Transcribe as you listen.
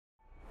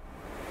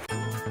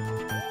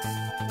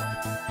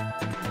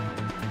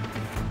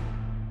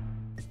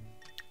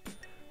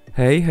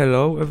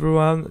Hello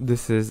everyone,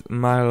 this is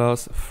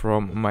Milos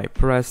from my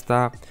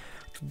Presta.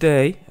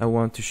 Today I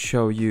want to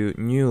show you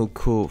new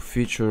cool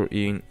feature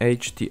in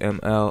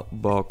HTML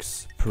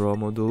Box Pro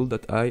module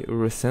that I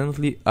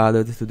recently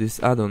added to this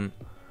add-on.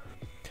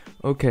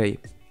 Okay,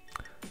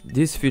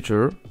 this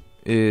feature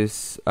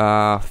is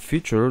a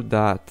feature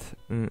that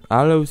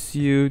allows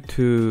you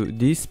to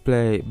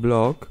display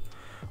block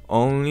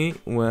only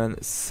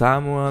when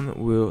someone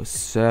will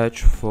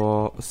search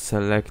for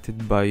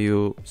selected by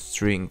you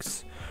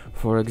strings.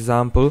 For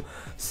example,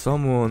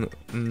 someone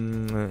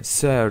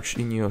search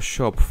in your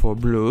shop for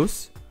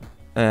blues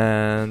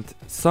and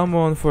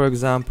someone, for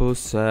example,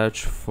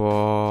 search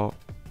for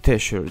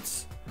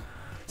t-shirts.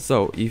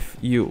 So if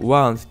you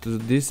want to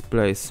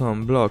display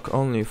some block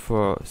only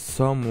for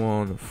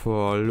someone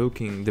for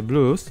looking the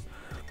blues,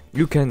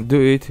 you can do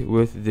it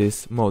with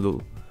this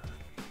module.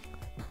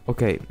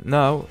 Okay,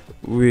 now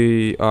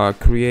we are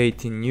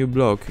creating new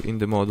block in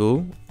the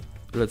module.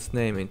 Let's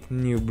name it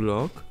new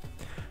block.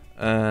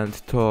 And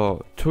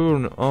to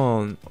turn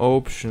on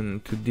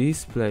option to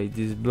display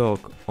this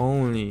block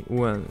only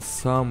when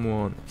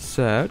someone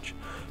search,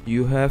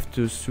 you have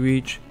to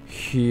switch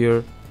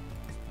here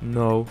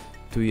no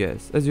to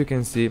yes. As you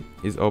can see,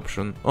 is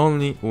option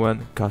only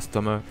when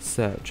customer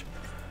search.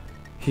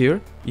 Here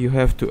you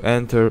have to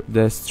enter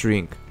the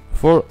string,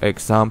 for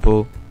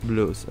example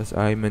blues, as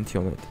I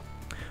mentioned.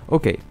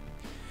 Okay,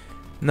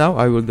 now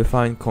I will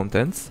define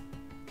contents.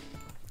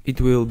 It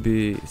will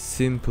be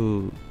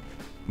simple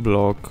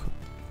block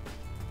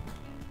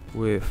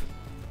with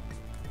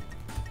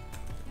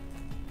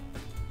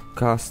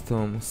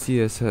custom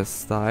CSS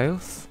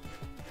styles.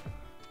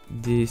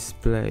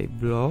 Display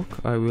block,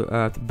 I will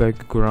add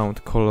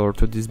background color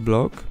to this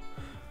block,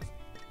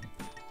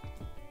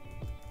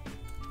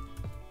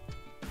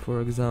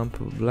 for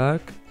example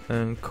black,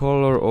 and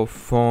color of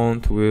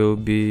font will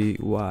be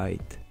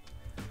white.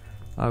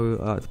 I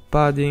will add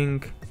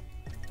padding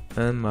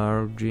and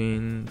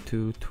margin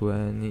to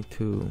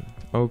 22.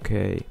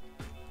 Okay,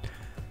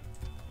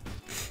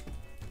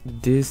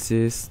 this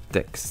is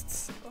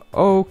text.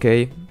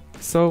 Okay,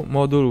 so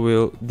module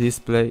will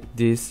display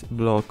this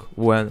block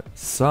when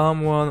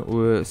someone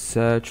will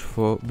search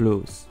for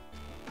blues.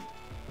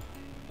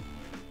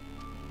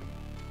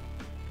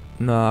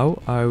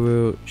 Now I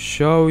will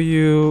show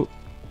you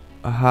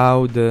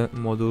how the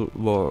module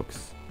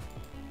works.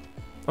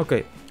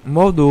 Okay,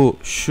 module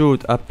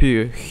should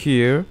appear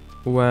here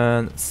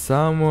when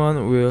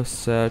someone will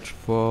search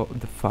for the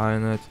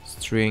defined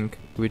string,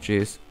 which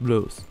is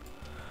blues.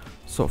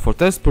 So for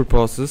test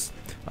purposes,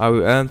 I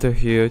will enter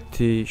here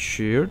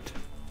t-shirt.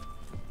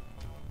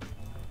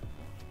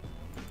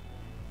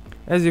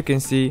 As you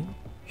can see,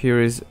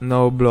 here is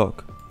no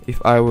block.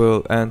 If I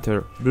will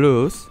enter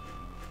blues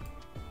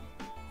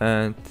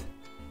and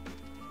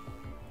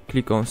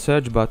click on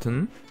search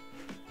button,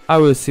 I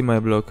will see my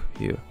block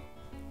here.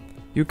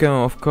 You can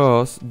of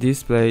course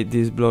display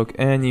this block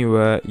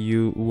anywhere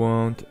you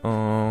want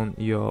on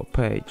your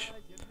page.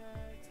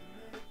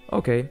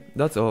 Okay,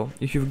 that's all.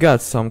 If you've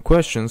got some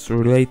questions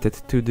related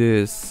to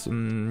this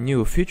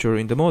new feature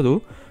in the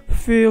module,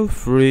 feel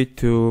free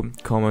to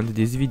comment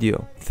this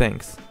video.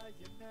 Thanks.